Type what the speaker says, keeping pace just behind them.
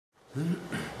We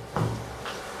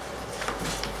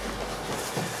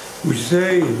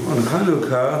say on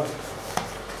Hanukkah,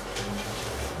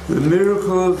 the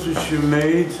miracles which you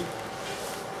made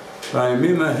by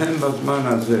Mimahem Bazman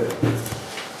Hazeh,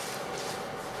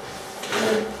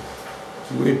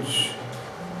 which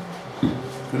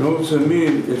can also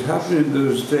mean it happened in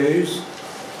those days,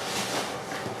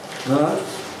 but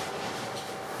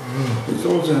it's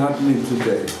also happening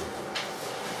today.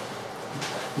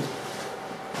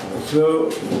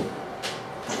 So,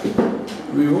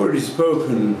 we've already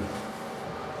spoken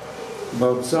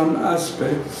about some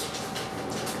aspects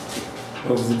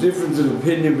of the difference of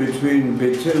opinion between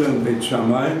Beit Hillel and Beit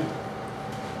Shammai,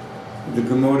 the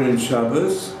Gemara in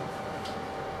Shabbos,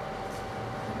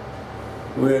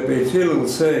 where Beit Hillel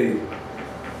say,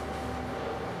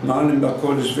 Ma'alim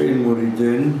b'kodesh ve'in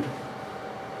moridin,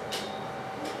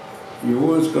 you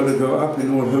always got to go up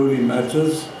in all holy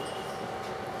matters,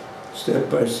 step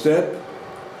by step,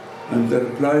 and that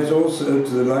applies also to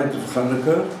the light of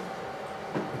Hanukkah.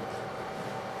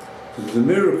 The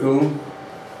miracle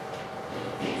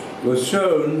was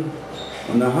shown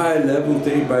on a high level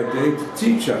day by day to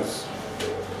teach us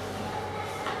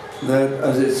that,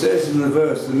 as it says in the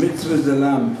verse, the mitzvah is a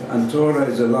lamp and Torah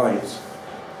is a light.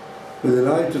 With the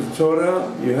light of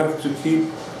Torah, you have to keep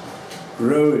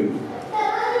growing.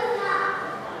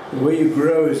 The way you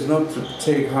grow is not to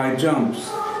take high jumps.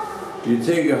 If you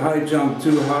take a high jump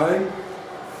too high,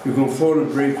 you can fall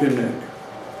and break your neck.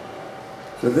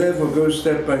 So therefore go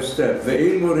step by step.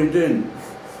 Ve'il moridin,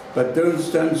 but don't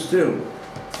stand still.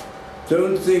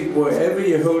 Don't think whatever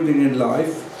you're holding in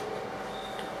life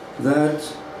that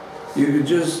you can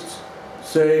just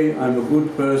say, I'm a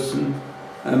good person,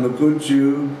 I'm a good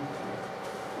Jew,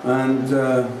 and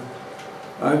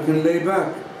I can lay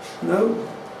back. No.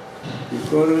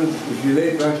 You've got to, if you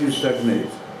lay back, you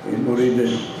stagnate. In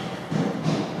moridin.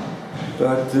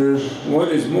 But what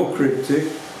is more cryptic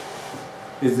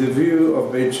is the view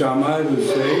of Beit Shammai, who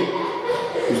say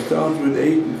you start with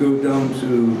 8 and go down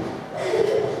to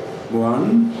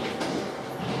 1,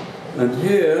 and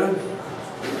here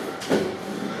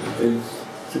it's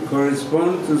to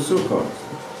correspond to Sukkot.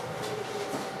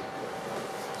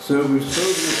 So we've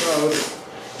spoken about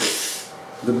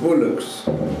the bullocks,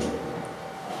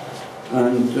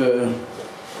 and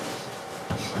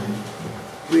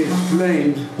we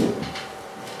explained,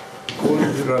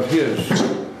 according to Rav Hirsch,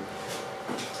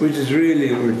 which is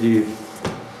really already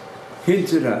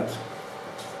hinted at,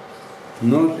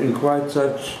 not in quite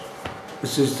such a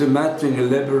systematic,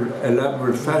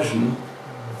 elaborate fashion,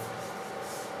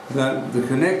 that the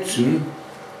connection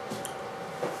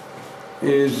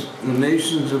is the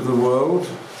nations of the world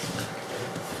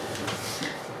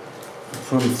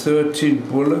from 13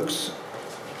 bullocks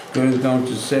going down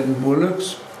to 7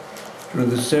 bullocks during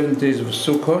the 7 days of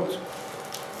Sukkot,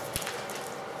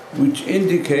 which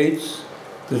indicates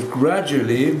that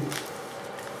gradually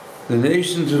the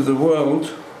nations of the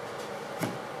world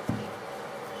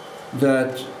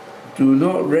that do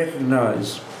not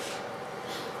recognize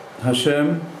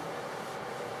Hashem,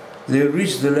 they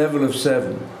reach the level of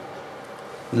 7.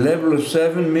 The level of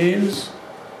 7 means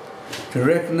to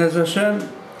recognize Hashem,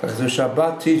 as the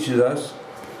Shabbat teaches us,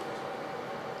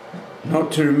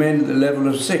 not to remain at the level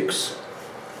of 6.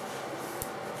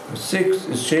 6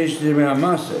 is Sheish Dimei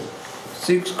HaMaseh.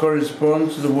 6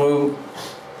 corresponds to the world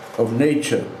of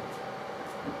nature,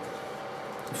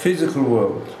 the physical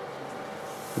world.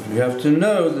 But we have to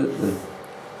know that the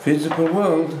physical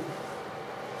world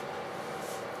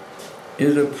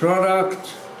is a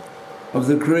product of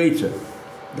the Creator.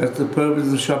 That's the purpose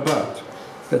of the Shabbat.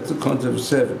 That's the concept of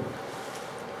 7.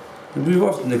 And we've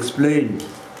often explained,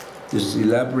 this is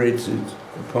elaborated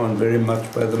upon very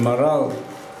much by the Maral,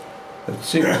 that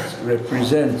 6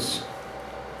 represents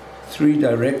 3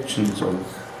 directions of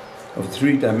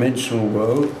 3-dimensional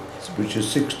world, which is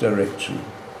 6 direction.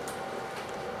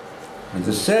 And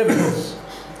the 7th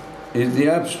is the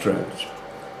abstract.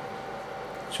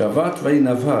 Shavat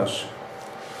v'navash.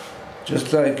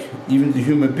 Just like even the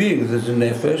human being, there's a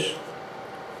nefesh.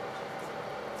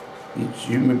 Each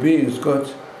human being has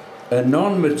got a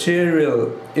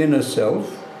non-material inner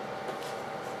self,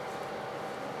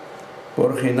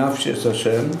 Borchei Nafshes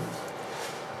Hashem,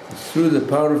 through the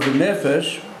power of the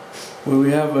nefesh, where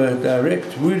we have a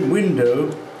direct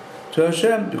window to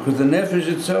Hashem, because the nefesh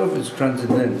itself is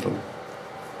transcendental.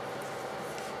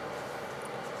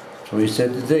 So we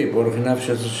said today, Borchei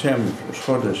Nafshes Hashem, Rosh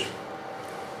Chodesh.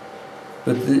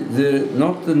 But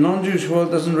not the non-Jewish world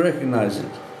doesn't recognize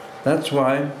it. That's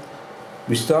why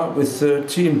we start with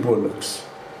 13 bullocks.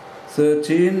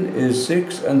 13 is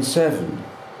 6 and 7.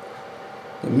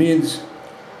 That means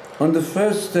On the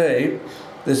first day,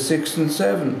 the 6 and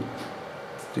 7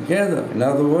 together. In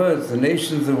other words, the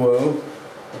nations of the world,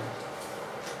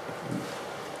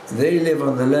 they live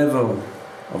on the level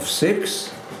of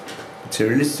 6,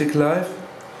 materialistic life.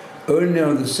 Only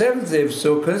on the 7th day of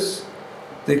Sukkot,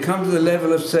 they come to the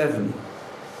level of 7.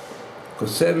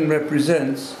 Because 7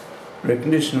 represents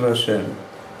recognition of Hashem.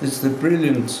 This is the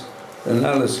brilliant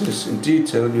analysis in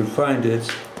detail. You'll find it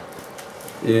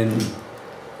in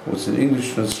what's an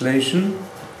English translation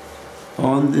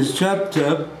on this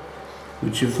chapter,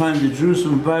 which you find in the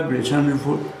Jerusalem Bible, page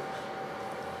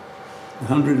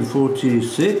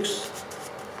 146,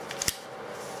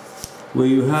 where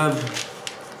you have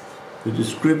the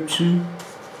description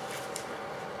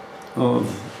of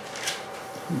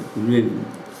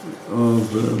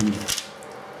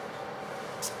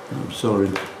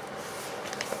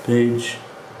page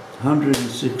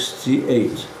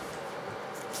 168,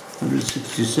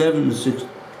 167, 6.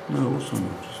 No, also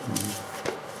not.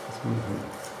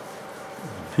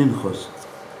 Pinchas,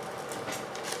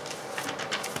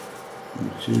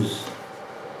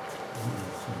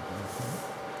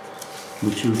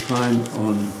 which you'll find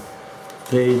on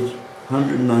page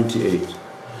 198.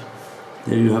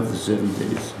 There you have the 7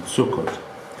 days, Sukkot.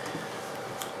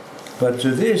 But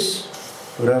to this,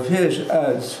 Rav Hirsch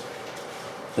adds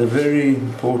a very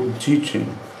important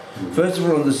teaching. First of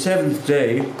all, on the 7th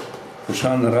day,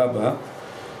 Hoshana Rabbah,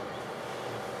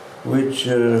 which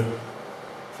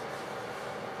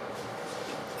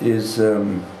is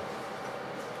the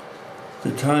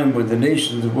time when the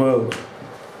nations of the world,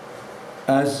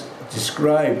 as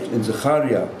described in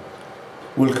Zechariah,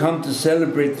 will come to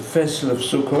celebrate the festival of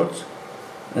Sukkot.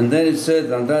 And then it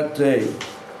said on that day,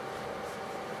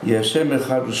 Yashem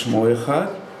Echad U'Shmo Echad,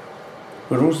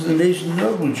 but also the nations of the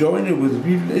world will join in with the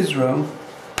people of Israel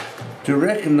to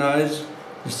recognize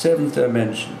the 7th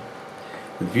dimension.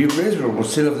 The people of Israel will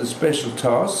still have the special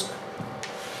task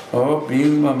of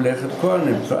being Mamlechet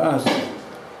Kohanim. For us,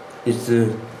 it's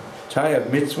the Tayag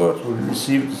Mitzvot we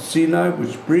received at Sinai,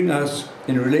 which bring us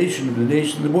in relation to the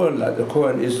nation of the world, like the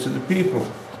Kohen is to the people.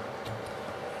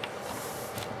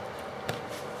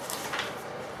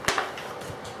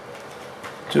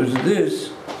 So to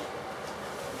this,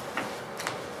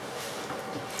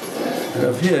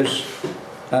 Rav Hirsch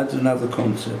adds another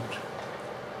concept,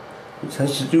 which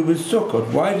has to do with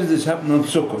Sukkot. Why does this happen on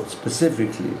Sukkot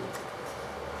specifically?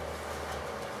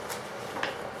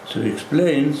 So he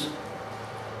explains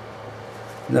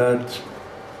that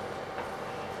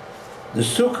the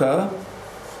Sukkah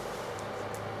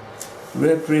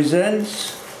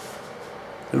represents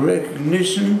the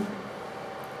recognition,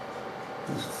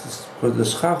 because the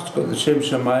Schach's got the Shem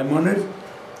Shamayim on it,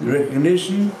 the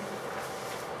recognition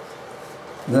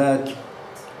that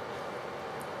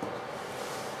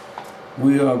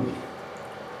we are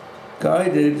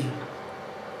guided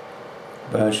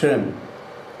by Hashem,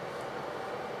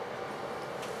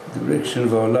 the direction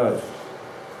of our life.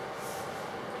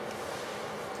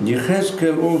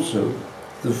 Yechezkel also,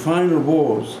 the final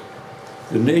wars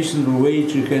the nation will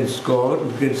wage against God,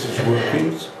 against its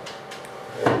workings,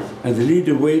 and the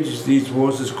leader wages these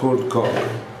wars is called Gog.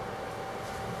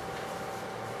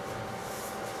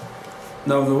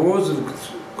 Now the wars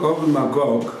of Gog and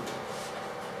Magog,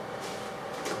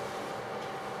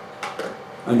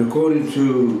 and according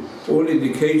to all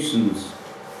indications,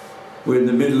 we're in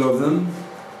the middle of them.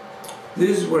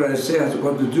 This is what I say has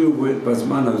got to do with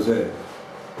Bazman Hazeh.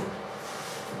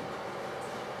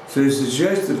 So he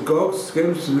suggests that Gog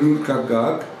comes to the root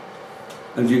Kagag,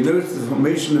 and you notice the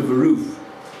formation of a roof.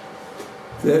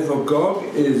 Therefore, Gog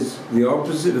is the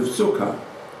opposite of Sukkah.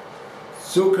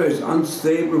 Sukkah is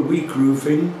unstable, weak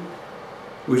roofing,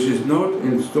 which is not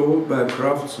installed by a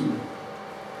craftsman,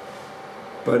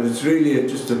 but it's really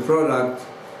just a product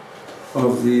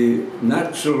of the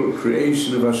natural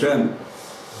creation of Hashem,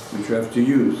 which you have to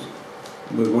use.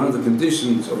 But one of the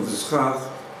conditions of the schach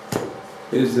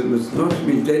is that it must not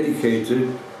be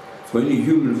dedicated for any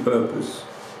human purpose.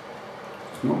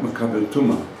 It's not makabel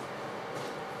tumah.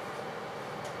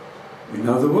 In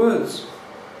other words,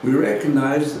 we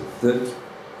recognize that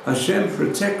Hashem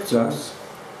protects us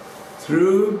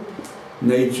through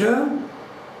nature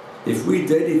if we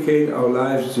dedicate our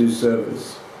lives to His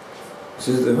service. It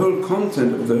says the whole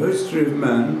content of the history of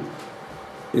man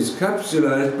is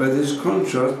capsulized by this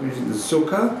contrast between the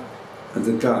Sukkah and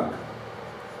the Gag.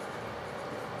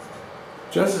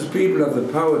 Just as people have the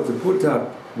power to put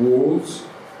up walls,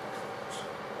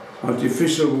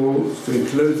 artificial walls, to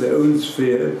enclose their own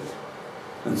sphere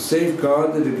and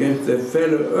safeguard it against their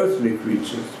fellow earthly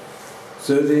creatures,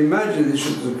 so they imagine they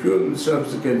should secure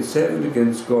themselves against heaven,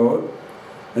 against God,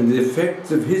 and the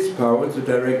effects of his power to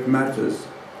direct matters.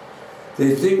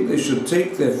 They think they should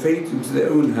take their fate into their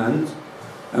own hands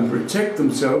and protect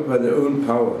themselves by their own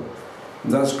power,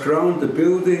 and thus crown the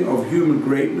building of human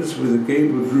greatness with a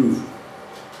gabled roof,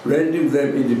 rendering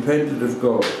them independent of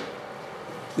God.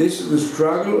 This is the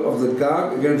struggle of the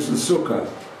Gag against the Sukkah.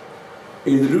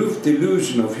 In the roof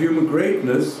delusion of human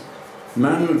greatness,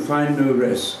 man will find no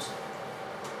rest.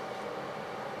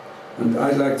 And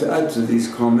I'd like to add to these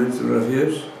comments of Rav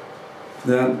Hirsch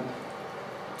that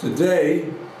today,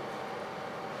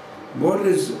 what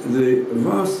is the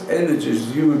vast energies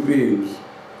of human beings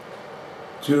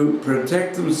to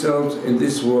protect themselves in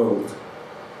this world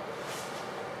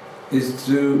is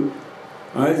to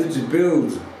either to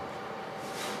build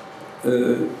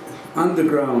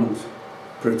underground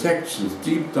protections,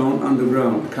 deep down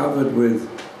underground, covered with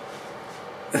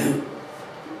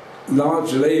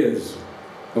large layers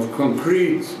of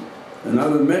concrete and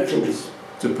other metals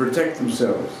to protect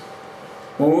themselves.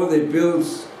 Or they build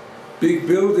big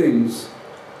buildings,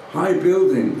 high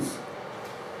buildings,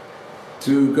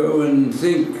 to go and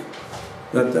think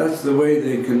that that's the way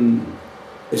they can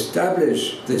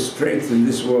establish their strength in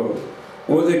this world.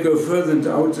 Or they go further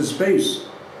into outer space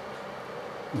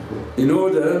in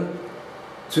order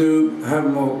to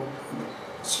have more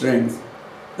strength.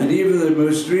 And even the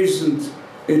most recent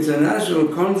international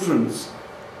conference,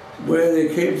 where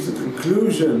they came to the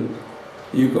conclusion,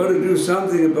 you've got to do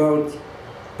something about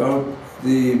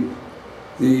the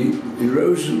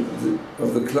erosion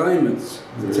of the climates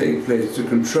that take place, to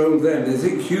control them. They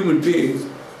think human beings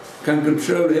can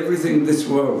control everything in this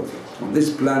world, on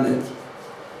this planet.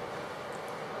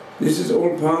 This is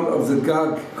all part of the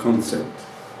Gag concept.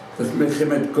 That's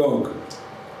Mechemet Gog.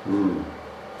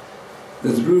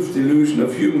 That's roof delusion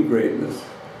of human greatness.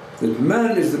 That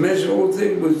man is the measure of all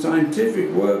things. With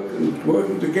scientific work and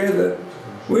working together,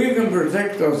 we can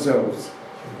protect ourselves,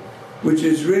 which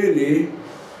is really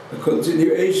a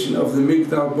continuation of the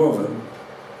Migdal Bovel,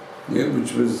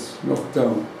 which was knocked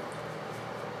down.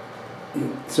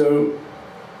 So,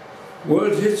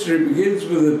 world history begins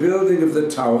with the building of the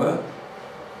Tower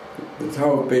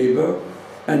of Babel,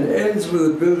 and ends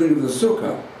with the building of the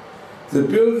Sukkah. The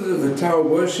builders of the Tower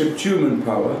worshipped human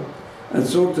power and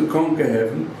sought to conquer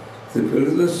heaven. The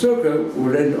builders of the Sukkah will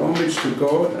render homage to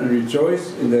God and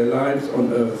rejoice in their lives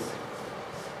on earth.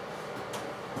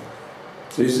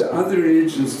 So he said, other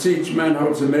religions teach man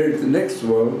how to merit the next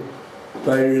world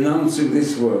by renouncing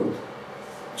this world.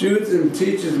 Judaism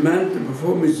teaches man to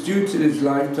perform his duty in his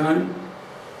lifetime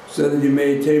so that he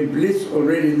may attain bliss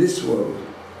already in this world,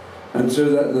 and so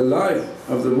that the life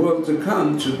of the world to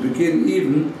come should begin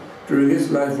even during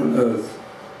his life on earth.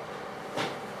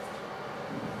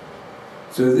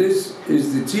 So this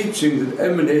is the teaching that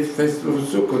emanates Festival of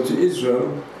Sukkot to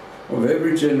Israel of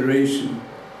every generation.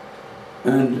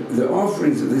 And the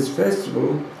offerings of this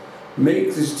festival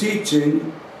make this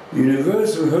teaching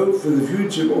universal hope for the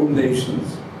future of all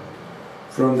nations.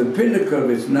 From the pinnacle of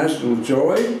its national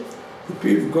joy, the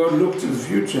people of God look to the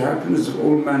future happiness of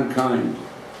all mankind.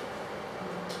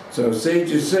 So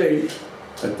sages say,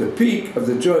 at the peak of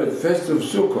the joy of the festival of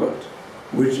Sukkot,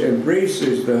 which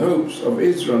embraces the hopes of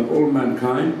Israel and all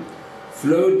mankind,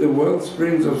 flowed the world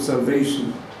springs of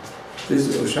salvation. This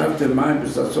is Oshavte Mayim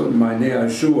B'Sasot Ma'anei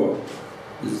Yeshua.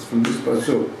 This is from this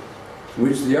pasuk,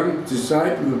 which the young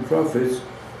disciple of the prophets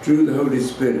drew the Holy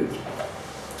Spirit.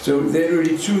 So there are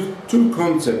really two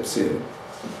concepts here,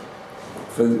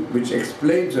 which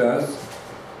explain to us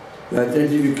the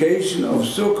identification of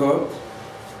Sukkot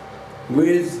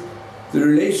with the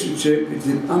relationship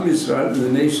between Am Yisrael and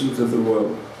the nations of the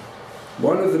world.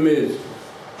 One of them is,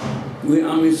 we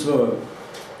Am Yisrael,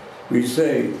 we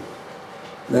say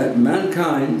that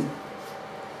mankind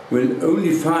will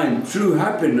only find true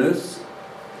happiness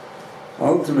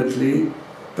ultimately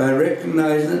by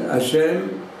recognizing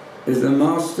Hashem is the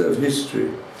master of history,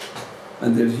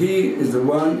 and that He is the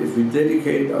one, if we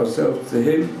dedicate ourselves to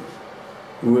Him,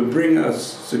 who will bring us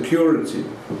security.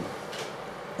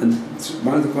 And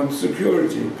one of the concepts of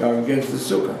security, going against the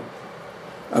Sukkah.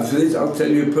 After this, I'll tell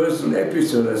you a personal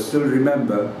episode I still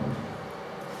remember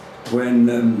when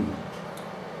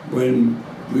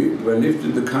we lived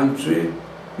in the country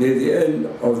near the end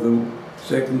of the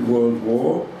Second World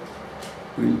War.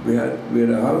 We had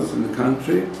a house in the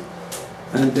country,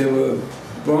 and there were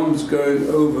bombs going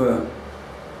over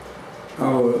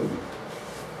our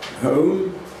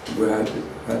home.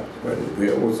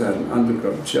 We also had an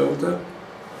underground shelter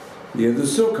near the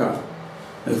Sukkah.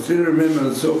 I still remember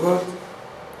the Sukkah.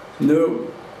 No,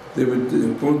 they were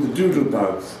called the doodle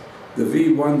bugs, the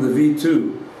V1, the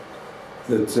V2,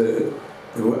 that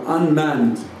they were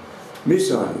unmanned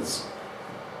missiles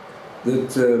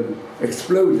that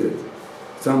exploded,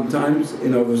 sometimes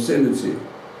in our vicinity.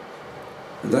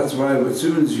 And that's why as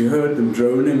soon as you heard them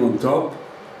droning on top,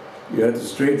 you had to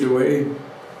straight away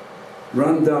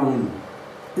run down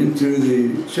into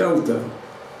the shelter.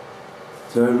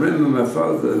 So I remember my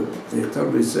father, they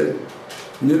told me, said,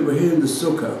 we're here in the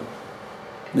sukkah,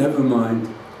 never mind.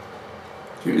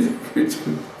 You could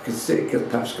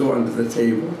perhaps go under the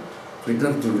table, we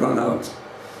don't have to run out.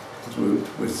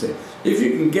 We'll say. If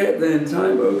you can get there in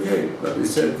time, okay. But they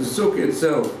said the sukkah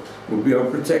itself will be our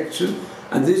protection,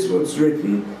 and this is what's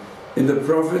written in the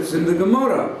prophets in the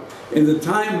Gemara. In the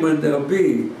time when there'll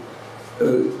be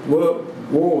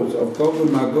wars of Gog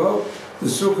and Magog, the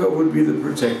sukkah would be the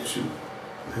protection.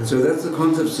 So that's the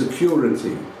concept of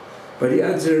security. But he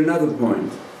adds here another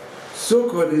point.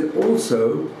 Sukkot is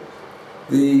also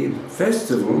the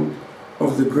festival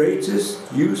of the greatest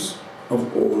use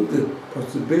of all the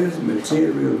possibilities of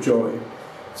material joy. It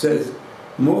says,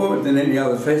 more than any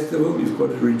other festival, you've got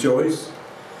to rejoice.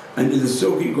 And in the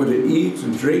sukkah, you've got to eat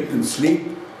and drink and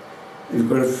sleep. You've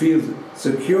got to feel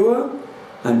secure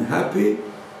and happy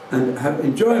and have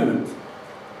enjoyment.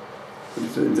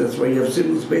 So that's why you have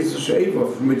simple space of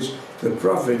Sheivah, from which the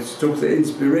prophets took their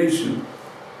inspiration.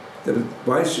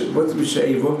 What's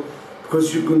Sheivah?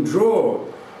 Because you can draw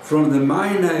from the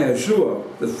Ma'anei Yeshua,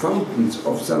 the fountains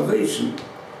of salvation,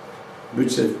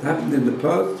 which has happened in the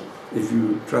past if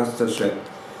you trust Hashem.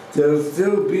 There will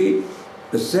still be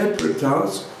a separate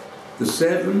task, the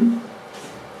seven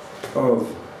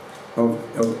of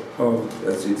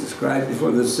as he described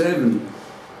before, the seven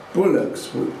bullocks.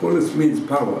 Bullocks means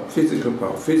power, physical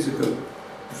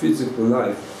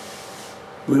life.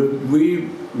 We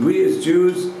as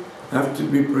Jews have to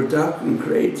be productive and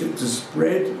creative to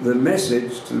spread the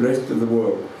message to the rest of the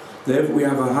world. Therefore we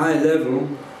have a higher level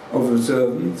of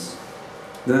observance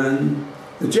than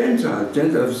the Gentiles.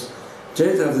 Gentiles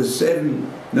have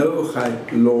 7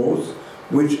 Noachide laws,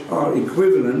 which are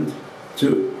equivalent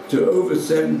to over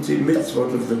 70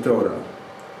 mitzvot of the Torah.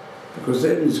 Because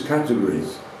there is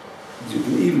categories. You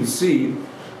can even see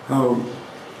how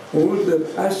all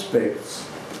the aspects,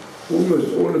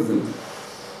 almost all of them,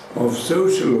 of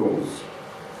social laws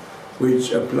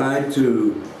which apply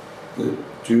to the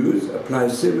Jews apply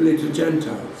similarly to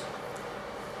Gentiles.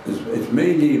 It's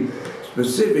mainly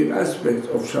specific aspects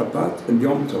of Shabbat and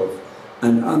Yom Tov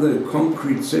and other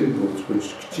concrete symbols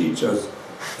which teach us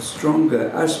a stronger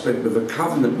aspect of a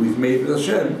covenant we've made with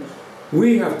Hashem.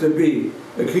 We have to be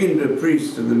a kingdom of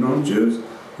priests to the non-Jews,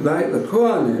 like the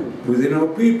Kohanim within our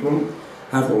people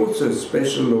have also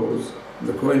special laws.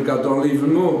 The Kohen Gadol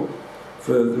even more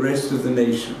for the rest of the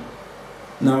nation.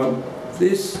 Now,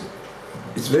 it's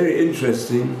very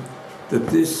interesting that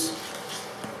this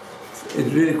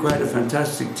is really quite a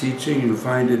fantastic teaching. You'll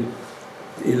find it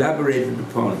elaborated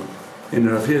upon in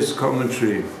Rav Hirsch's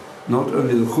commentary, not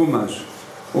only the Chumash,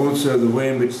 also the way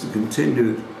in which it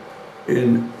continued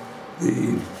in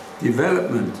the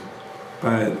development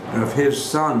by Rav Hirsch's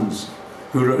sons,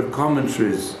 who wrote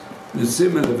commentaries in a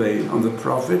similar vein on the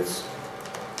prophets,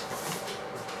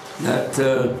 that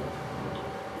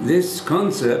this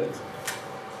concept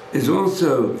is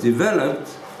also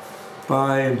developed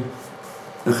by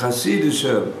a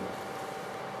Hasidic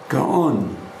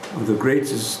Gaon, of the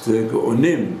greatest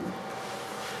Gaonim.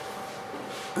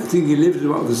 I think he lived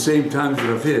about the same time as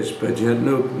Rav Hirsch, but he had I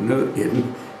don't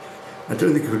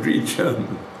think he could read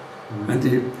German.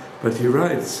 But he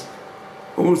writes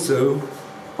also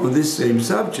on this same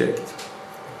subject,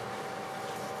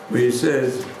 where he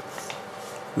says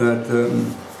that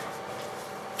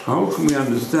how can we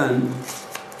understand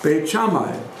Beit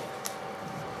Shammai?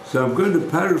 So I'm going to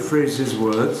paraphrase his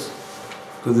words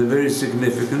because they're very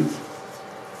significant.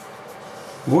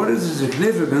 What is the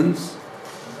significance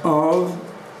of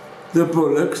the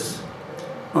bullocks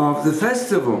of the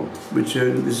festival, which are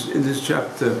in this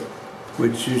chapter,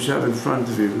 which you have in front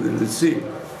of you within the sea? It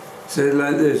says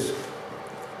like this.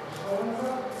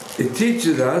 It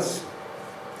teaches us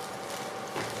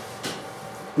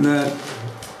that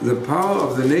the power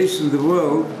of the nation of the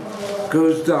world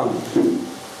goes down.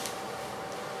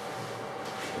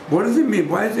 What does it mean?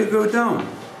 Why does it go down?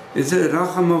 It says,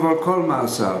 Racham al kol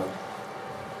ma'asav.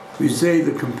 We say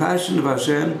the compassion of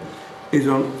Hashem is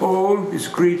on all His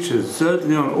creatures,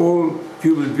 certainly on all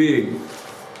human beings.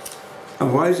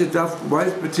 And why is it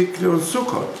particular on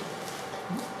Sukkot?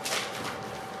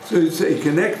 So he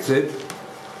connects it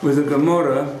with the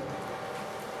Gemara,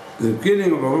 the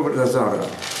beginning of Avodah Zarah,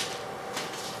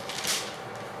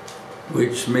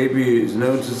 which maybe is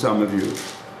known to some of you.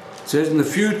 It says in the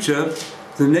future,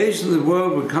 the nations of the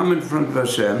world will come in front of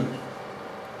Hashem,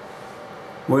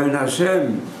 when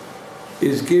Hashem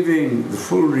is giving the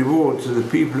full reward to the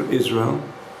people of Israel,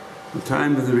 the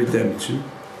time of the redemption.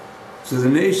 So the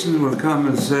nations will come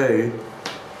and say,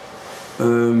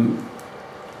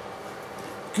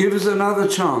 give us another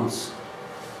chance.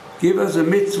 Give us a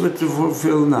mitzvah to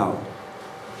fulfill now.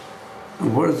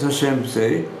 And what does Hashem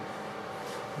say?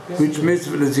 Which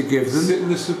mitzvah does He give them? Sit in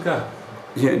the sukkah.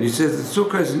 Yeah, and He says the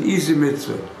sukkah is an easy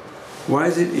mitzvah. Why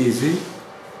is it easy?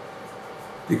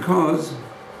 Because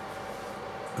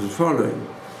the following.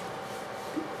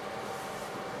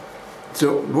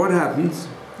 So what happens?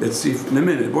 Let's see in a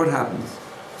minute what happens.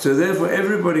 So therefore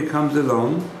everybody comes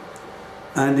along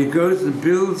and he goes and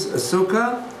builds a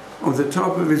sukkah on the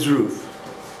top of his roof.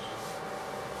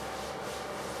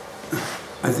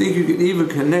 I think you can even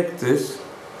connect this.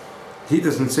 He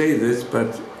doesn't say this,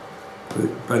 but you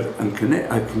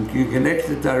connect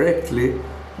it directly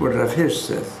what Rav Hirsch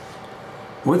says.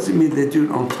 What's it mean they do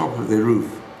it on top of their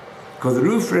roof? Because the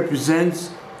roof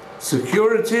represents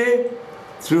security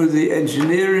through the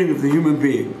engineering of the human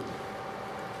being.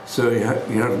 So you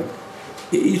have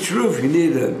each roof you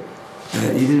need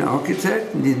an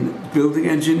architect, you need a building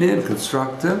engineer, a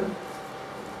constructor.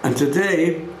 And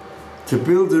today, to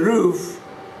build a roof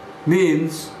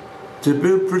means to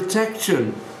build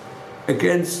protection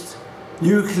against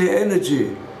nuclear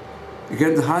energy,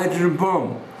 against the hydrogen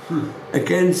bomb,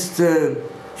 against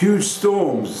huge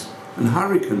storms and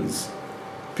hurricanes.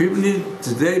 People need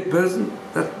today,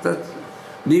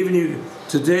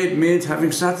 today it means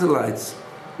having satellites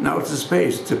in outer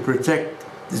space to protect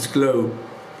this globe.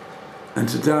 And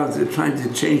today they're trying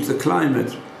to change the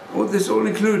climate. All this all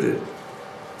included.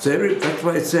 So that's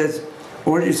why it says,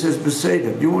 already says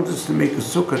Beseder, you want us to make a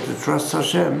sukkah to trust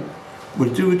Hashem,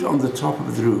 we'll do it on the top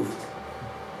of the roof.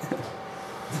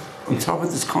 On top of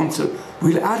this concept,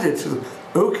 we'll add it to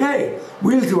okay,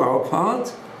 we'll do our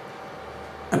part,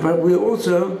 but we'll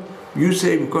also, you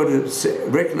say we've got to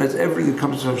recognize everything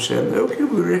comes from Hashem. Okay,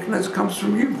 we recognize it comes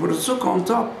from you. Put a sukkah on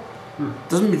top.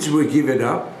 Doesn't mean we give it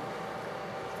up.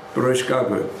 What's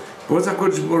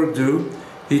HaKadosh Baruch do?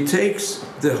 He takes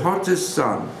the hottest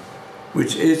sun,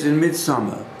 which is in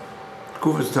midsummer,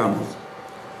 Kufas Tammuz,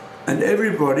 and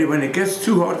everybody, when it gets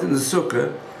too hot in the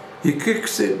sukkah, he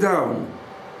kicks it down,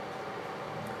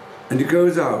 and it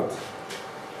goes out.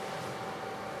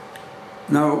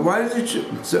 Now, why is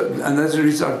it? And as a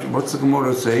result, what's the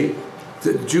Gemara say?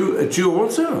 A Jew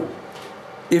also,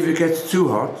 if it gets too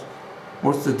hot,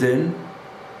 what's the din?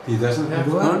 He doesn't have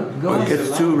to go out. Or it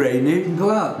gets too rainy.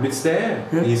 Go out. It's there.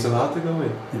 Yeah. He's allowed to go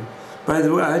in. Yeah. By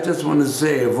the way, I just want to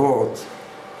say a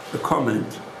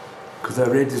comment, because I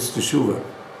read this Teshuvah.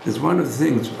 It's one of the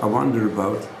things I wonder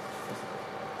about.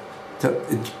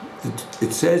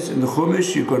 It says in the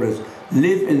Chumash you've got to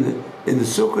live in the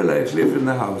sukkah like live in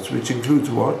the house, which includes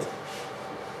what?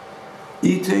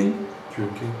 Eating,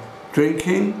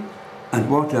 drinking, and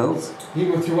what else?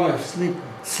 Eat with your wife.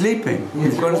 Sleeping.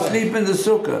 You've got to sleep in the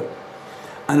sukkah.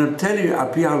 And I'm telling you,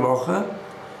 Api Halacha,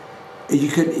 you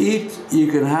can eat, you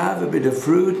can have a bit of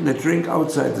fruit and a drink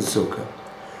outside the sukkah.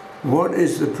 What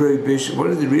is the prohibition?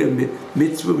 What is the real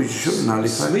mitzvah which you shouldn't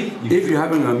nullify? If you're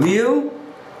having a meal,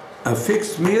 a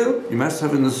fixed meal, you must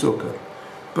have in the sukkah.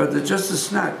 But just a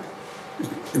snack,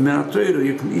 in Torah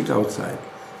you can eat outside.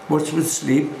 What's with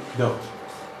sleep? No.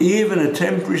 Even a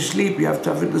temporary sleep you have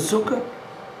to have in the sukkah.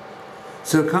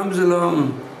 So comes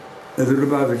along the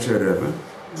Lubavitcher Rebbe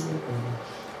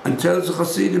and tells the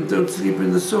Hasidim don't sleep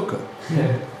in the sukkah.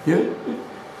 Yeah?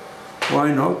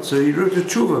 Why not? So he wrote a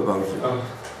tshuva about it.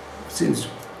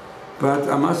 But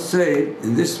I must say,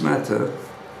 in this matter,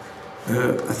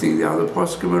 I think the other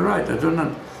poskim were right. I don't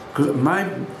know. Because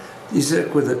he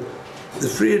said, with the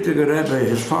Frierdiker Rebbe,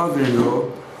 his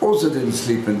father-in-law, also didn't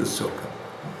sleep in the sukkah.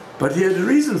 But he had a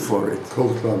reason for it.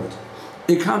 Cold climate.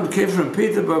 He came from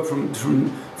Petersburg,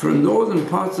 from northern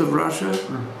parts of Russia,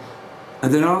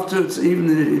 and then afterwards, even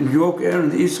in New York area on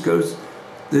the East Coast,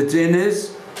 the din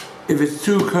is, if it's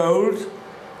too cold,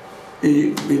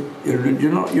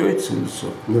 you're not yoitz in the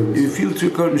sukkah. No, if you feel too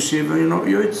cold in Shiva, you're not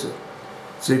yoitz.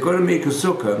 So you've got to make a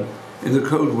sukkah in the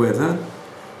cold weather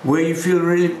where you feel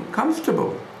really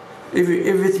comfortable. If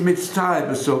it's mitzvah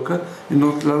a sukkah, you're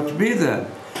not allowed to be there.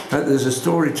 But there's a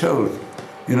story told.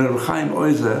 You know, Chaim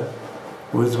Oizer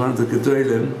was one of the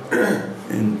Gedolim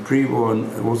in pre-war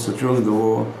and also during the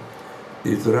war.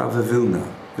 He's the Rav of Vilna,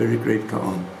 very great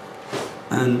Gaon.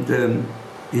 And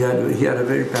he had a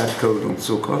very bad cold on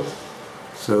Sukkot.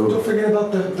 So don't forget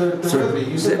about the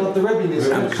Rebbe. You said about the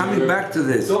Rebbe. I'm coming back to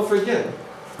this. Don't forget.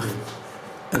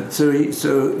 And so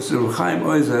Chaim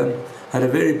Oizer had a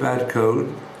very bad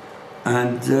cold,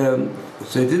 and so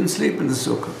he didn't sleep in the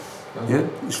sukkah. Yeah,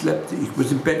 he slept. He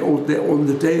was in bed all day, on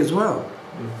the day as well.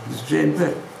 He was in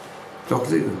bed.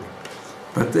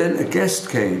 But then a guest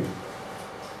came.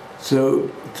 So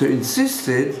to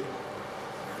insisted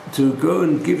to go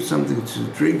and give something to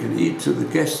drink and eat to the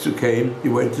guests who came, he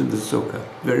went in the sukkah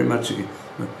very much again.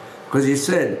 Because he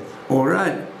said, all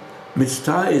right,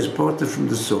 mitzvah is ported from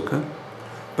the sukkah,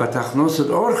 but achnosat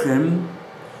orchem,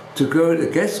 to go, the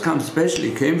guest comes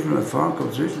specially, came from afar,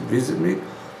 comes to visit me,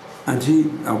 and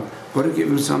I've got to give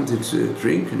him something to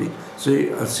drink and eat. So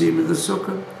I'll see him in the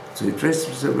sukkah. So he dressed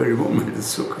himself very warm in the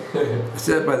sukkah. I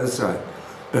said by the side.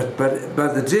 But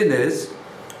the din is,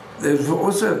 there's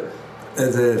also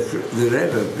the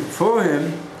Rebbe before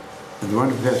him, and one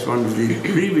of the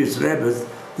previous Rebbes,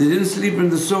 they didn't sleep in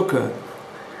the sukkah.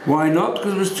 Why not?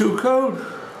 Because it was too cold.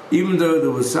 Even though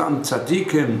there was some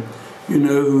tzaddikim,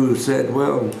 who said,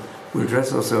 well, we'll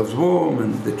dress ourselves warm,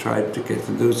 and they tried to get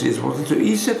in those years, wanted to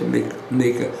easier to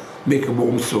make a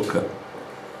warm sukkah.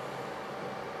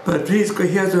 But he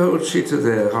has a whole shitta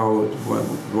there,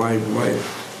 why.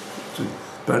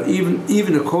 But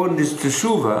even according to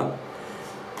Teshuvah,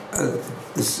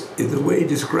 the way he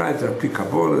describes our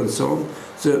Kabbalah and so on,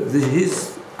 so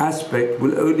his aspect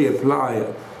will only apply,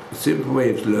 a simple way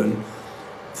of learning,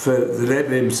 for the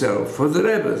Rebbe himself, for the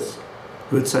Rebbes,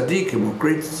 who are tzaddikim or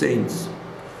great saints.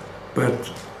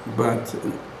 But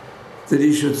that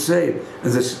he should say,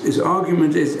 and his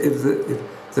argument is, if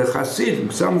the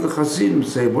Hasidim, some of the Hasidim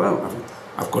say, well,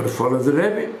 I've got to follow the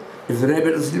Rebbe. If the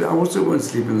Rebbe doesn't sleep, I also won't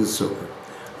sleep in the sukkah.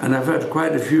 And I've had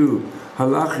quite a few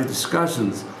halachic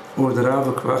discussions over the Rav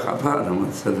Chabad.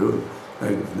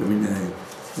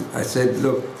 I said,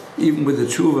 look, even with the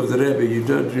tshuva of the Rebbe, you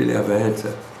don't really have a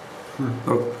heter.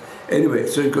 Anyway,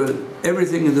 so you've got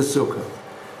everything in the sukkah.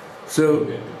 So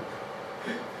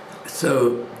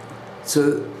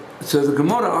the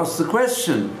Gemara asks the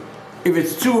question, if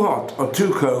it's too hot or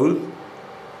too cold,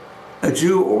 a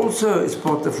Jew also is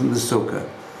parted from the sukkah.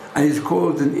 And he's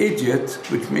called an idiot,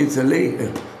 which means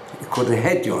called a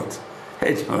hedyot.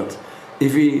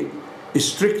 If he is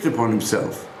strict upon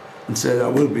himself and says, I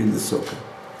will be in the sukkah.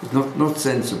 It's not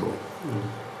sensible.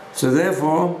 So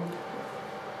therefore,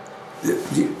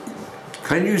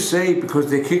 can you say because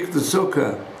they kicked the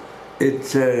sukkah,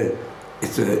 it's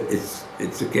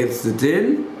against the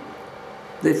din?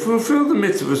 They fulfill the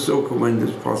mitzvah of sukkah when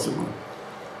it's possible.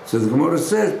 So the Gemara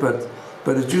says, but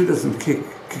a Jew doesn't kick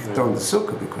down the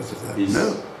sukkah because of that.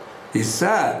 No, he's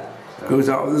sad, goes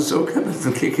out of the sukkah, but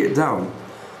doesn't kick it down.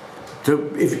 So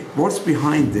what's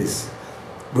behind this?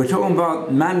 We're talking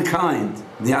about mankind,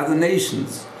 the other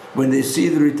nations, when they see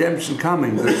the redemption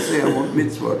coming, they say, I want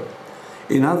mitzvah.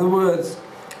 In other words,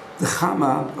 the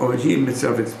Chama, or he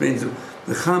himself explains it,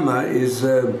 the Chama is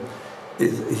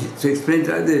explained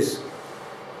like this.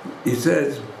 He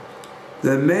says,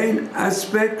 the main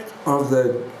aspect of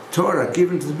the Torah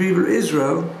given to the people of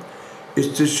Israel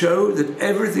is to show that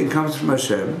everything comes from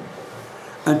Hashem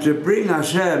and to bring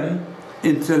Hashem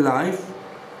into life,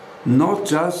 not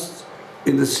just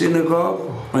in the synagogue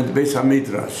or in the Beis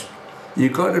HaMidrash.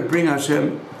 You've got to bring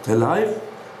Hashem to life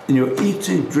in your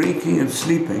eating, drinking and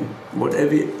sleeping.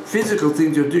 Whatever physical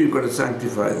things you do, you've got to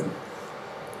sanctify them.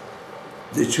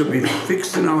 It should be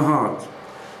fixed in our heart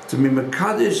to be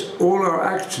mekadesh all our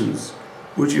actions,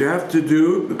 which you have to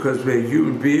do because we're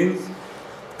human beings,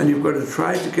 and you've got to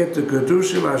try to get the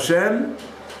Kedusha of Hashem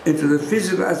into the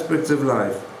physical aspects of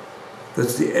life.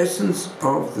 That's the essence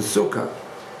of the Sukkah.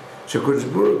 HaKadosh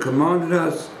Baruch Hu commanded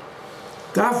us,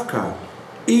 Davka,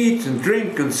 eat and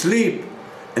drink and sleep,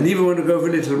 and even want to go for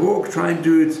a little walk, try and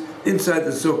do it inside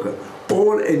the Sukkah.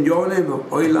 All in your name of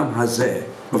Olam Hazeh,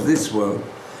 of this world.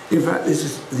 In fact, this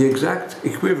is the exact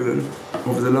equivalent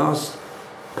of the last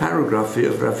paragraph here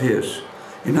of Rav Hirsch.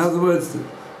 In other words,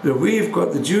 that we've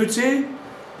got the duty,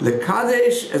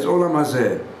 Lekadesh as Olam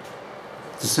Hazeh,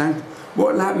 to sanctify.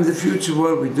 What will happen in the future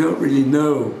world, we don't really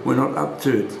know. We're not up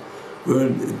to it.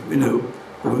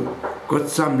 We've got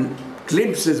some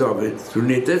glimpses of it through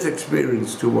near-death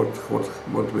experience to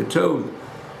what we're told,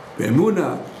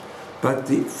 Be'emunah. But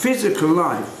the physical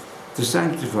life, to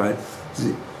sanctify,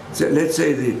 let's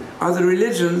say the other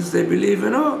religions, they believe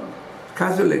in,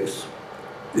 Catholics.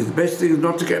 The best thing is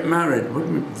not to get married.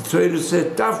 The Torah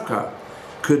said, Davka.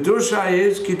 Kedusha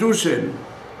is Kiddushin.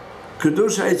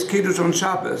 Kedusha is Kiddush on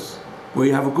Shabbos, where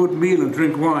you have a good meal and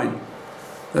drink wine.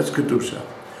 That's Kedusha.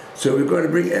 So we've got to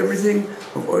bring everything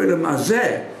of Olam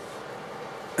Hazeh.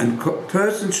 And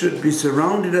person should be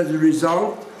surrounded as a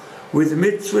result with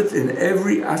mitzvot in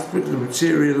every aspect of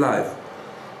material life.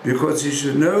 Because he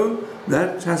should know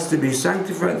that has to be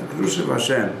sanctified, the Kedusha of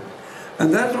Hashem.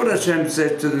 And that's what Hashem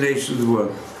said to the nations of the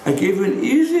world. I gave you an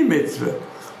easy mitzvah.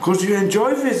 Because you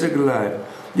enjoy physical life.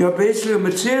 You're basically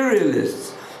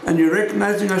materialists, and you're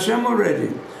recognizing Hashem already.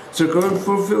 So go and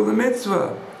fulfill the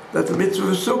mitzvah. That's the mitzvah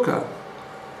of Sukkah.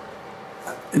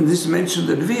 And this is mentioned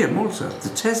in Nevi'im also. The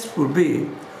test will be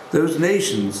those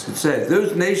nations, it says,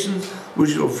 those nations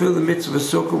which fulfill the mitzvah of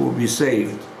Sukkah will be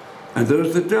saved. And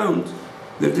those that don't,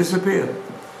 they'll disappear.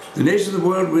 The nations of the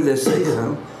world with their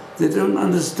seichel, they don't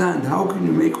understand how can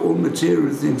you make all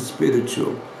material things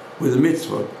spiritual with a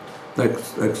mitzvah like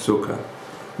Sukkah.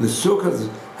 The Sukkah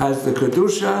has the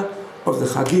kedusha of the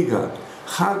Chagiga.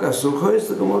 Chag HaSukkah,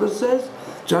 the Gemara says,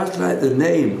 just like the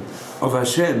name of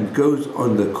Hashem goes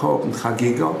on the Korban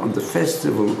Chagiga, on the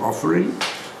festival offering,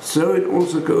 so it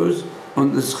also goes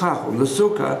on the Schach, on the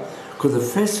Sukkah, because the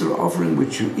festival offering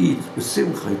which you eat, with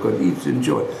simcha, you've got to eat to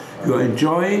enjoy. You are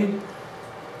enjoying,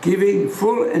 giving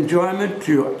full enjoyment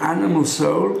to your animal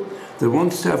soul that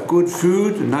wants to have good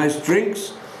food and nice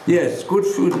drinks. Yes, good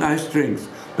food, nice drinks,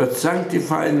 but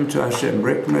sanctify them to Hashem.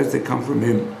 Recognize they come from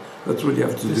Him. That's what you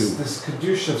have to do. This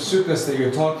kedusha of sukkahs that you're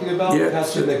talking about,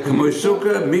 yes,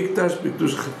 Sukkah, Mikdash,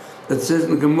 Mikdash. It says in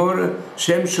the Gemara,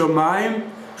 Shem Shomayim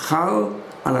Chal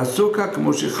al Sukkah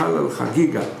Kamo Shechal al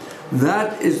Chagiga.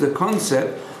 That is the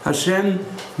concept. Hashem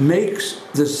makes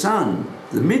the sun,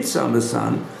 the midsummer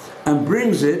sun, and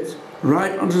brings it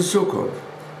right onto Sukkot.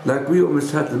 Like we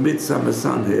almost had the midsummer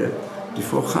sun here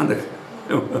before Hanukkah,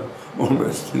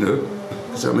 almost, to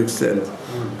some extent.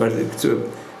 But it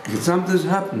sometimes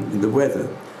happen in the weather,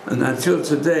 and until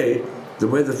today, the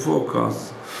weather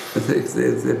forecasts, they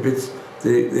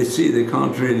see they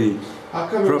can't really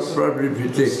probably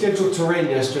predict. It was scheduled to rain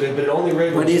yesterday, but it only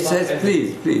rained. When he says,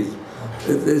 please,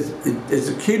 it's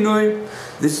a kinoi.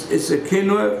 This is a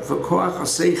kinoi for koach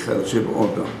haseichel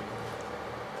sheb'odam.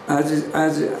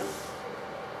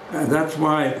 And that's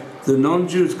why the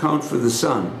non-Jews count for the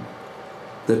sun.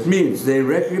 That means they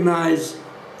recognize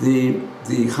the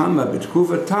Chama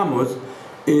B'Tkuva Tammuz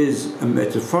is a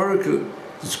metaphorical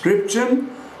description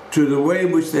to the way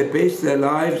in which they base their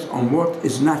lives on what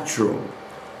is natural.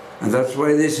 And that's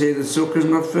why they say the Sukkah is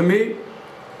not for me.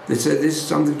 They say this is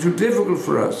something too difficult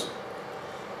for us.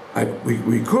 We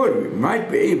might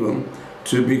be able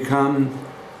to become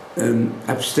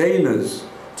abstainers,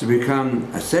 to become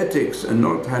ascetics and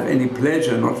not have any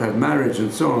pleasure, not have marriage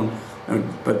and so on,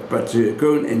 but to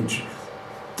go and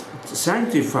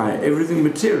sanctify everything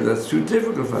material, that's too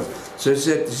difficult for us. So he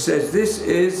says this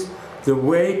is the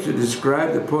way to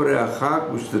describe the Porei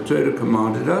HaChag which the Torah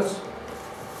commanded us.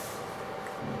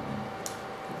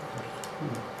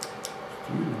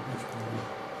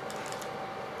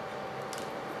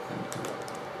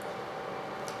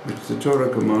 Which the Torah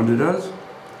commanded us.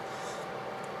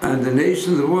 And the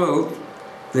nations of the world,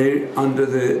 they're under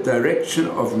the direction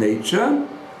of nature,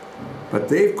 but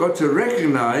they've got to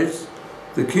recognize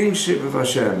the kingship of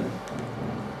Hashem.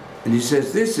 And he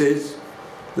says this is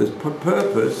the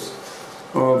purpose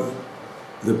of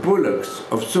the bullocks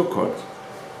of Sukkot,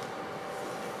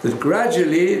 that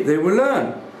gradually they will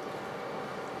learn.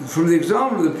 From the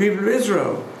example of the people of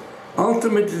Israel,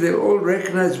 ultimately they all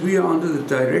recognize we are under the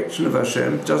direction of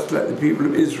Hashem, just like the people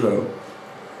of Israel.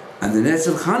 And the Nes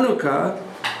of Chanukah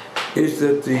is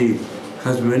that the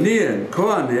Hasmonean and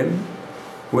Kohanim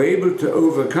were able to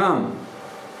overcome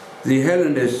the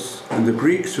Hellenists and the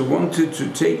Greeks who wanted to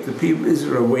take the people of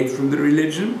Israel away from the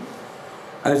religion.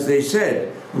 As they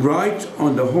said, write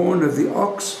on the horn of the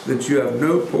ox that you have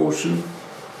no portion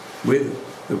with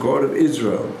the God of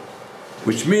Israel.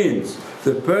 Which means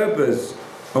the purpose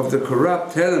of the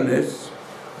corrupt Hellenists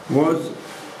was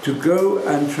to go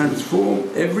and transform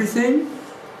everything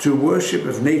to worship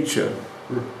of nature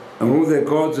and all their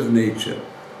gods of nature.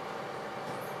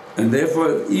 And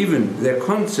therefore even their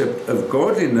concept of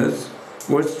godliness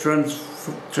was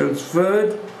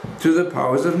transferred to the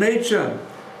powers of nature.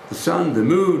 The sun, the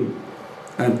moon,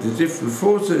 and the different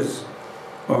forces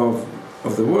of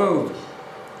the world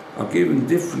are given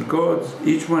different gods.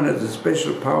 Each one has a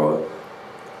special power,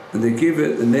 and they give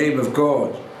it the name of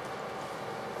God.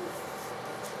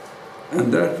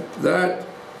 And that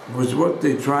was what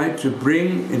they tried to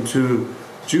bring into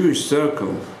Jewish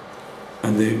circle.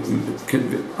 And they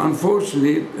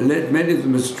unfortunately led many of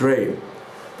them astray.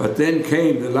 But then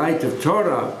came the light of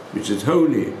Torah, which is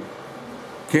holy,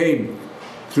 came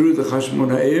through the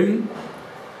Chashmonaim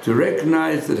to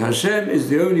recognize that Hashem is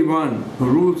the only one who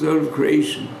rules over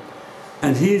creation.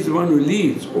 And He is the one who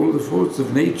leads all the forces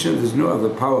of nature. There's no other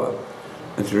power.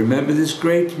 And to remember this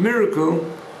great miracle,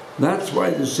 that's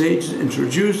why the sages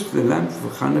introduced the lamp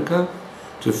of Hanukkah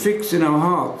to fix in our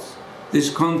hearts this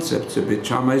concept. So Beit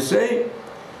Shammai say,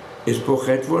 is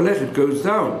pochet volech, it goes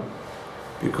down.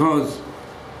 Because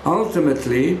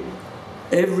ultimately,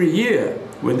 every year,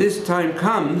 when this time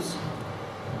comes,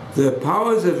 the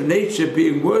powers of nature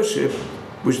being worshipped,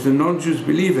 which the non-Jews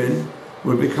believe in,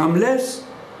 will become less,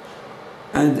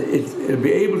 and it'll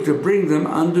be able to bring them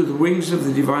under the wings of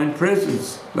the divine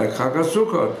presence, like Chag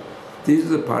HaSukkot. These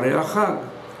are the Parei HaChag,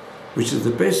 which is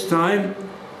the best time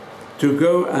to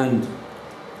go and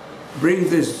bring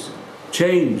this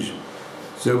change.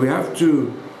 So we have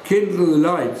to kindle the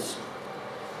lights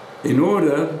in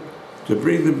order to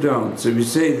bring them down. So we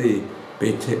say the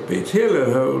Beit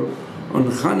Hillel on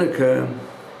Hanukkah,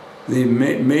 the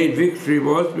main victory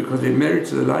was because it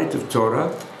merits the light of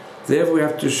Torah. Therefore we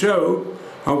have to show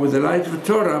how with the light of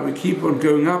Torah we keep on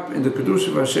going up in the Kedusha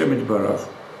of Hashem Yitbarach.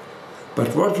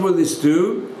 But what will this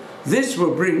do? This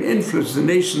will bring influence to the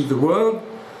nations of the world.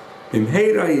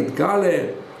 Bimheira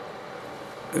yitgale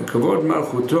kavod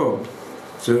malchuto.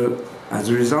 So as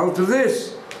a result of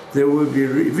this, there will be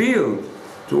revealed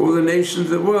to all the nations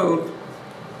of the world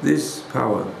this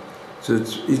power. So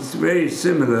it's very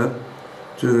similar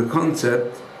to the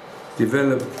concept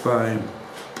developed by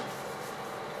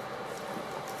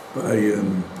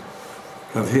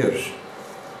Rav Hirsch.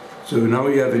 So now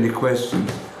you have any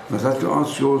questions? I'd like to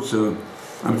ask you also,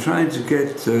 I'm trying to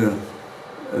get some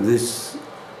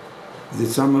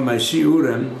of my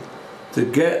shiurim to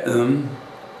get them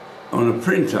on a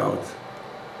printout.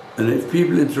 And if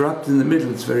people interrupt in the middle,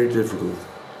 it's very difficult.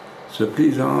 So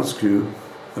please, I ask you,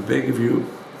 I beg of you,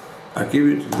 I give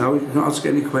you, now you can ask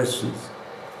any questions.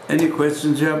 Any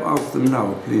questions you have, ask them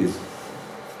now, please.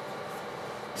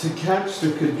 To catch the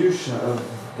Kedusha of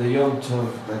the Yom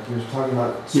Tov, like you were talking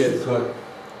about, yes. Sukkot,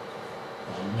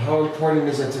 how important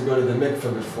is it to go to the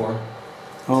mikveh before?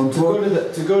 How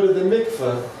important? To go to the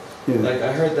mikveh, yeah. like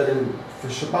I heard that for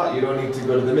Shabbat you don't need to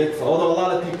go to the mikveh, although a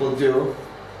lot of people do.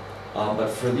 But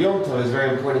for the Yom Tov, it's very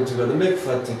important to go to the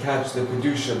mikveh to catch the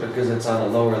Kedusha because it's on a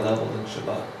lower level than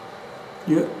Shabbat.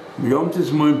 Yeah, Yom Tov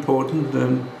is more important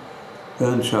than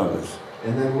Shabbos.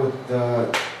 And then with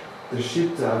the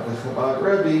Shita of the Chabad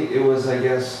Rebbe, it was, I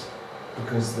guess,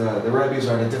 because the Rebbe's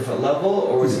are on a different level,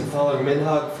 or was he following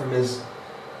minhag from his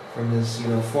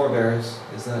forebears?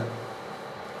 Is that?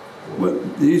 Well,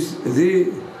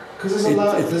 because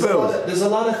there's a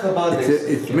lot of Chabadniks.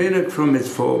 It's minhag from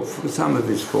some of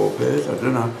his forebears. I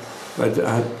don't know, but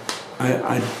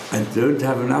I don't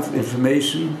have enough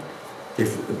information.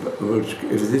 If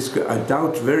this, I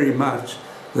doubt very much.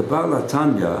 The Baal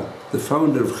HaTanya, the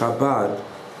founder of Chabad,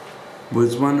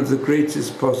 was one of the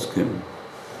greatest poskim.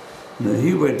 Now,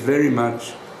 he went very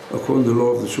much according to the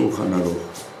law of the Shulchan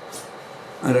Aruch.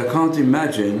 And I can't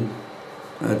imagine,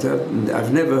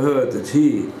 I've never heard that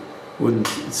he wouldn't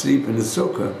sleep in a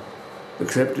sukkah,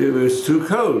 except it was too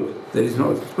cold, that he's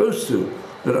not supposed to.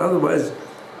 But otherwise,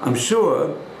 I'm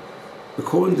sure,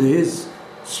 according to his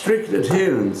strict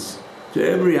adherence to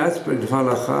every aspect of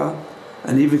halakha,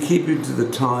 and even keeping to the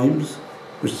times,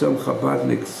 which some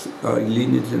Chabadniks are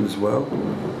lenient in as well.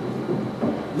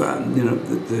 But,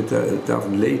 they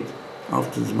daven late,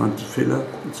 after the Zman Tefillah,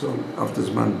 and so on, after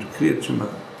the Zman Kriyat Shema.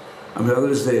 I mean,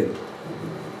 others, they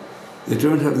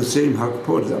don't have the same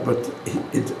hakpot, but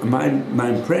my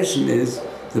impression is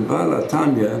the Baal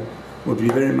HaTanya would be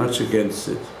very much against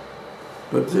it.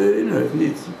 But, it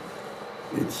needs,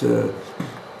 it's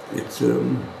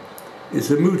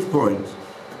a moot point.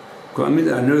 I mean,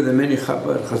 I know there are many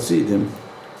Chabad Hasidim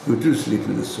who do sleep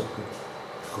in the sukkah,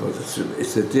 because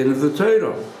it's a din of the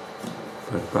Torah.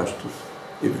 But Pashtus,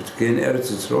 if it's again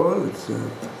Eretz Yisrael,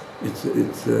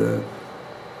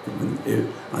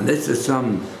 unless there's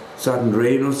some sudden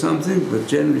rain or something, but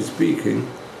generally speaking,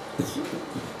 it's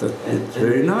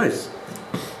very nice.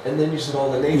 And then you said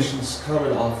all the nations come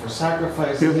and offer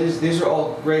sacrifices. Yeah. These are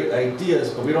all great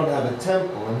ideas, but we don't have a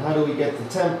temple. And how do we get the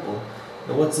temple?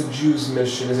 And what's a Jew's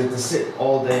mission? Is it to sit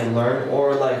all day and learn?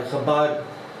 Or like Chabad,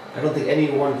 I don't think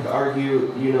anyone could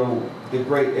argue, the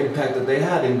great impact that they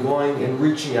had in going and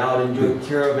reaching out and doing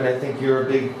kiruv, and I think you're a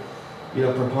big,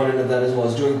 proponent of that as well,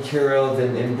 as doing kiruv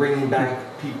and bringing back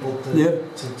people to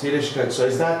Yiddishkeit. So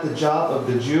is that the job of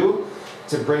the Jew,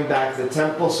 to bring back the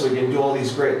temple so he can do all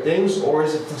these great things, or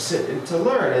is it to sit and to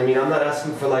learn? I mean, I'm not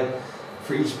asking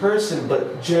for each person,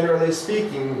 but generally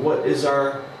speaking, what is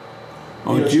our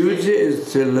duty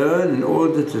is to learn in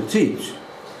order to teach,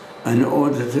 and in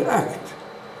order to act.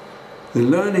 The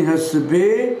learning has to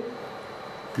be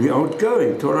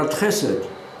outgoing, Torah Chesed.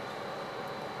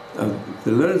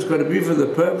 The learning's got to be for the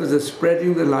purpose of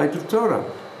spreading the light of Torah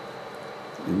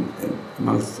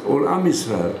amongst all Am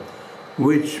Yisrael.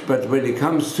 But when it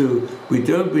comes to, we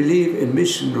don't believe in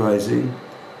missionizing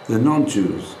the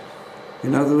non-Jews.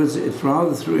 In other words, it's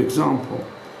rather through example.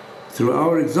 Through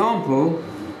our example,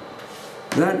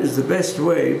 that is the best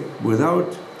way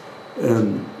without,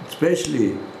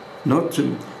 especially not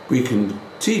to, we can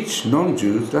teach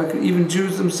non-Jews, like even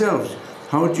Jews themselves,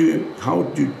 how do you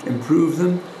improve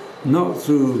them? Not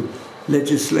through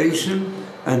legislation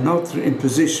and not through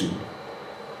imposition.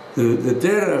 The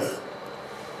derech,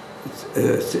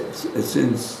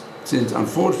 since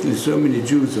unfortunately so many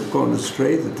Jews have gone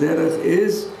astray, the derech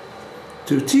is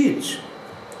to teach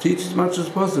as much as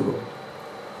possible.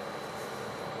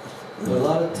 A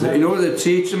lot of times, In order to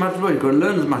teach as much as possible, you've got to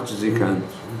learn as much as you can.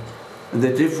 And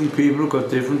the different people have got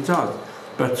different tasks.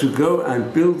 But to go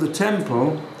and build the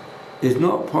temple is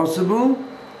not possible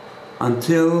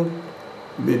until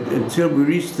we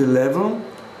reach the level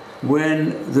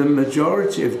when the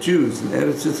majority of Jews in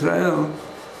Eretz Israel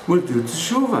will do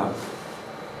teshuvah.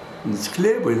 And it's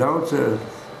clear without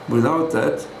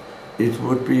that it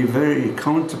would be very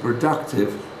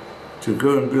counterproductive to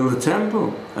go and build a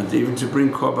temple and even to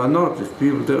bring korbanot if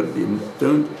people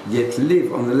don't yet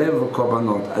live on the level of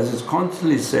korbanot, as is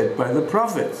constantly said by the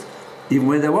prophets, even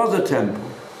when there was a temple.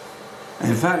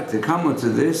 In fact, to come onto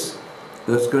this,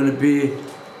 there's going to be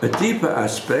a deeper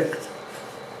aspect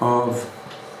of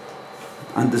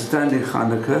understanding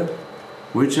Hanukkah,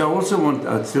 which I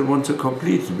still want to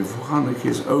complete before Hanukkah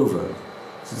is over.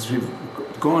 Since we've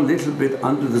gone a little bit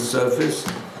under the surface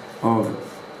of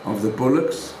the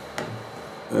bullocks,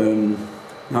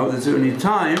 now there's only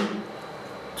time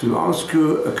to ask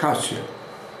you a kasha.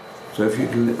 So if you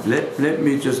can let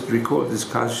me just record this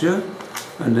kasha,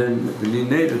 and then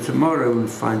later tomorrow we'll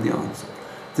find the answer.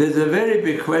 There's a very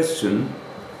big question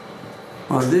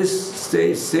on this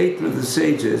statement of the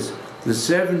sages. The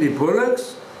 70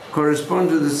 bullocks correspond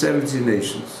to the 70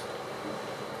 nations,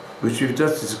 which we've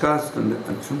just discussed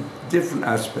and from different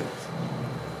aspects.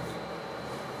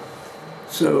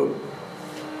 So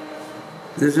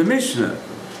there's a Mishnah,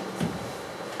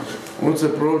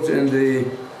 also brought in the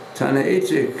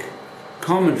Tanaitic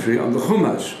commentary on the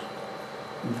Chumash.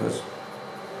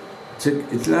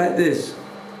 It's like this.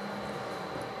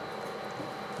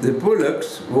 The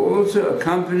bullocks were also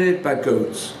accompanied by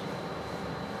goats,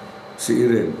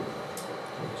 Seirim.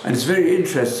 And it's very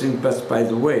interesting, but by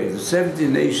the way, the 70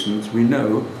 nations we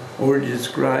know already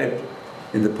described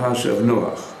in the Parsha of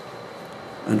Noach.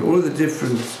 And all the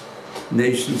different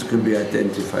nations can be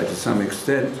identified to some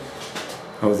extent,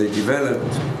 how they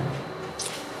developed,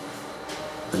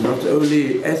 and not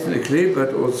only ethnically,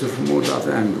 but also from all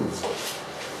other angles.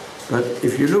 But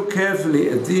if you look carefully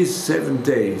at these 7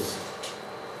 days,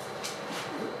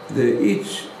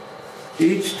 each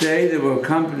day they were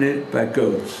accompanied by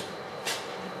goats,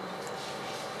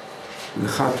 the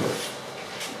chatos,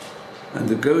 and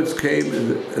the goats came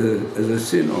as a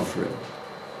sin offering.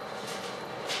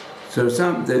 So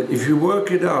if you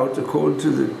work it out according to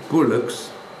the bullocks,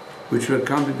 which were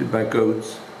accompanied by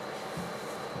goats,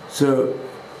 so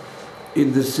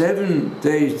in the 7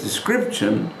 days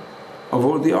description of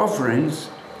all the offerings,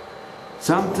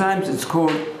 sometimes it's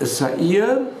called a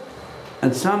sa'ir,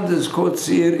 and sometimes it's called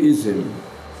seir izim.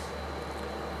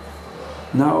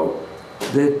 Now,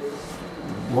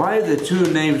 why the two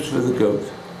names for the goat?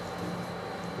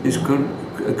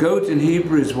 A goat in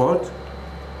Hebrew is what?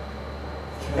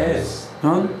 Kes.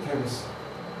 Huh? Kes.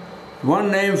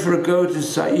 One name for a goat is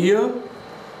sa'ir,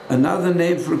 another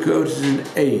name for a goat is an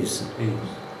eiz.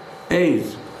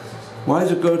 Eiz. Why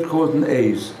is a goat called an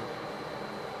eiz?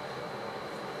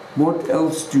 What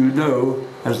else do you know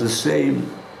has the same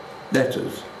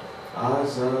letters?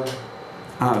 Az.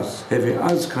 Heavy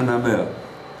az kanamer.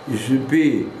 You should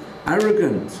be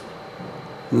arrogant,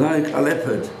 like a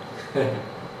leopard.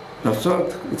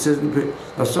 It says in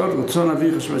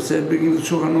said beginning of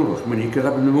Shulchan Aruch, when you get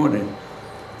up in the morning,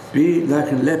 be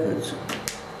like a leopard.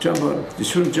 Jump out. You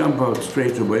shouldn't jump out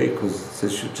straight away, because it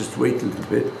says you should just wait a little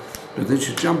bit, but then you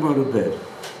should jump out of bed.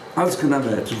 Az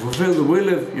kanamer, to fulfill the will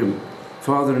of your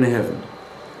Father in heaven.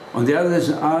 On the other is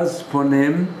az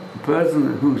ponem, a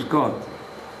person who's got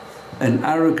an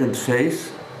arrogant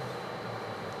face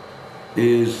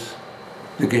is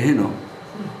the Gehinnom.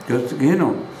 Goes to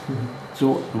Gehinnom.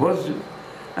 So what's it?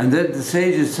 And then the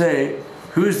sages say,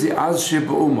 who's the Az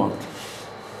Sheba'umot?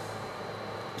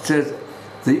 It says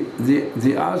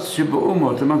the Az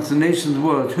Sheba'umot amongst the nations of the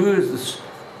world, who is this?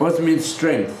 What means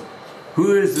strength?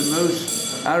 Who is the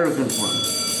most arrogant one?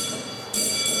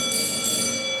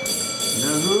 You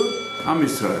know who? Am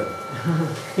Yisrael.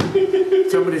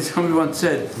 Somebody once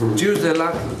said, Jews are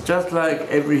just like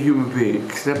every human being,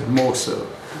 except more so.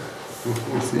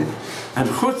 See? And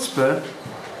chutzpah,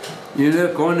 you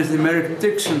know, go on is the American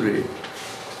dictionary.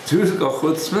 Jews got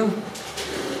chutzpah.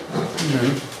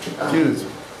 No. Jews.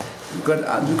 We've got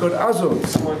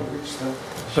azots.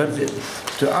 But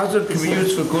to us it can be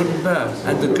used for good and bad.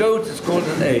 And the goat is called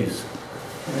an ace.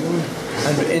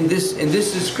 And in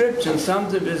this description,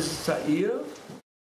 sometimes it's sa'ir,